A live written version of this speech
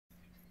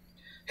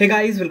Hey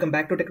guys, welcome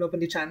back to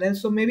Technopanthi channel.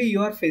 So maybe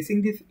you are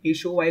facing this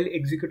issue while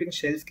executing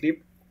shell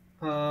script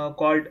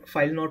called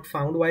file not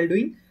found while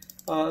doing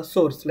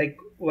source, like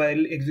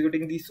while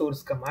executing the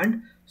source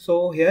command.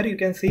 So here you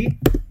can see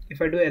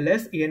if I do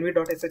ls,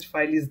 env.sh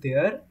file is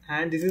there,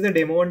 and this is the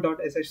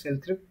demo1.sh shell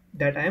script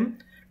that I am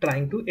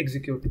trying to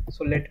execute.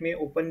 So let me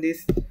open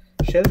this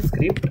shell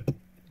script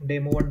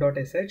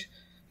demo1.sh.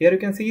 Here you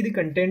can see the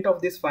content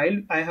of this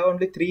file. I have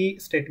only three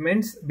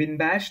statements: bin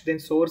bash, then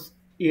source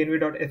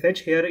env.sh.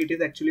 Here it is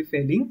actually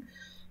failing.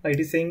 It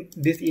is saying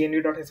this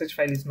env.sh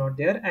file is not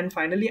there, and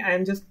finally I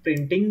am just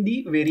printing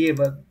the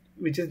variable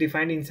which is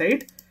defined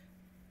inside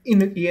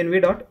in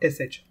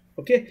env.sh.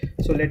 Okay,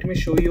 so let me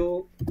show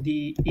you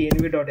the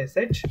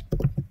env.sh.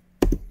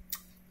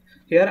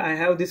 Here I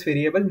have this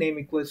variable name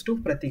equals to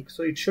Pratik,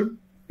 so it should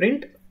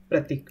print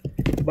Pratik,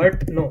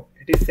 but no,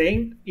 it is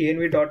saying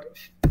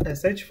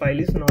env.sh file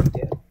is not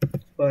there.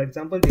 For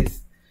example,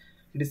 this,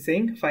 it is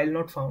saying file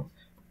not found.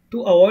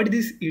 To avoid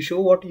this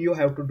issue, what you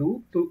have to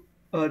do,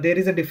 there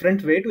is a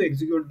different way to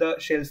execute the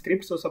shell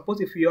script. So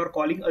suppose if you are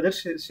calling other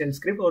shell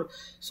script or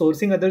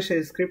sourcing other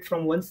shell script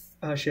from one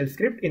shell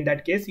script, in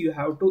that case you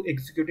have to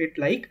execute it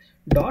like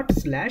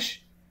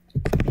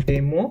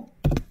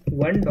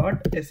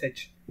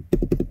 ./demo1.sh.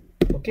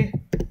 okay,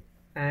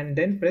 and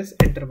then press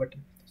enter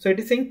button. So it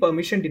is saying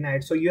permission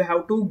denied, so you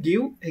have to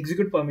give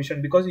execute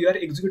permission because you are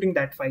executing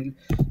that file.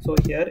 So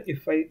here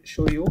if I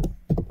show you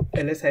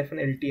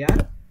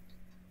ls-ltr,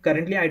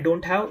 currently I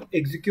don't have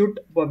execute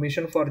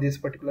permission for this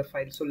particular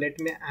file, so let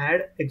me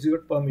add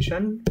execute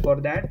permission. For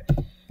that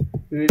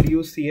we will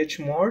use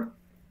chmod,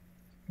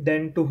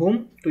 then to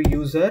whom, to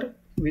user,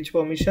 which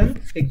permission,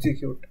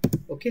 execute,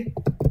 okay,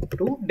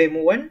 to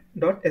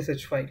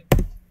demo1.sh file.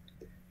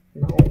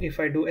 Now if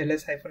I do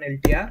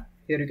ls-ltr,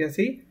 here you can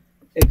see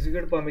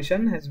execute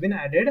permission has been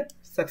added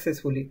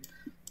successfully.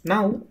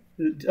 Now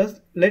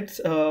just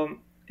let's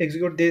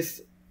execute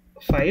this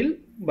file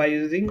by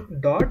using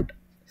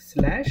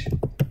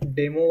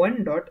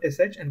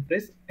 ./demo1.sh and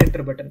press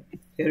enter button.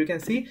 Here you can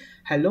see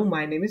hello,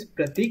 my name is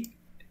Pratik.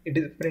 It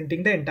is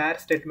printing the entire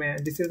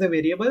statement. This is the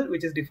variable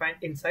which is defined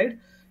inside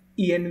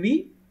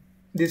env,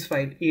 this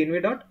file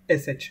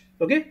env.sh.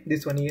 okay,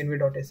 this one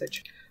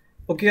env.sh.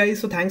 Okay guys,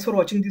 so thanks for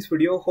watching this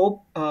video.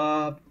 Hope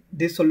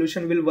this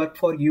solution will work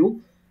for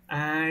you,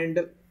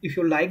 and if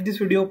you like this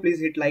video,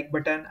 please hit like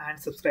button and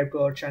subscribe to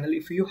our channel.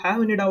 If you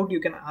have any doubt, you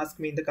can ask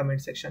me in the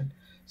comment section.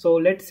 So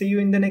let's see you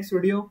in the next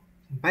video.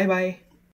 Bye bye.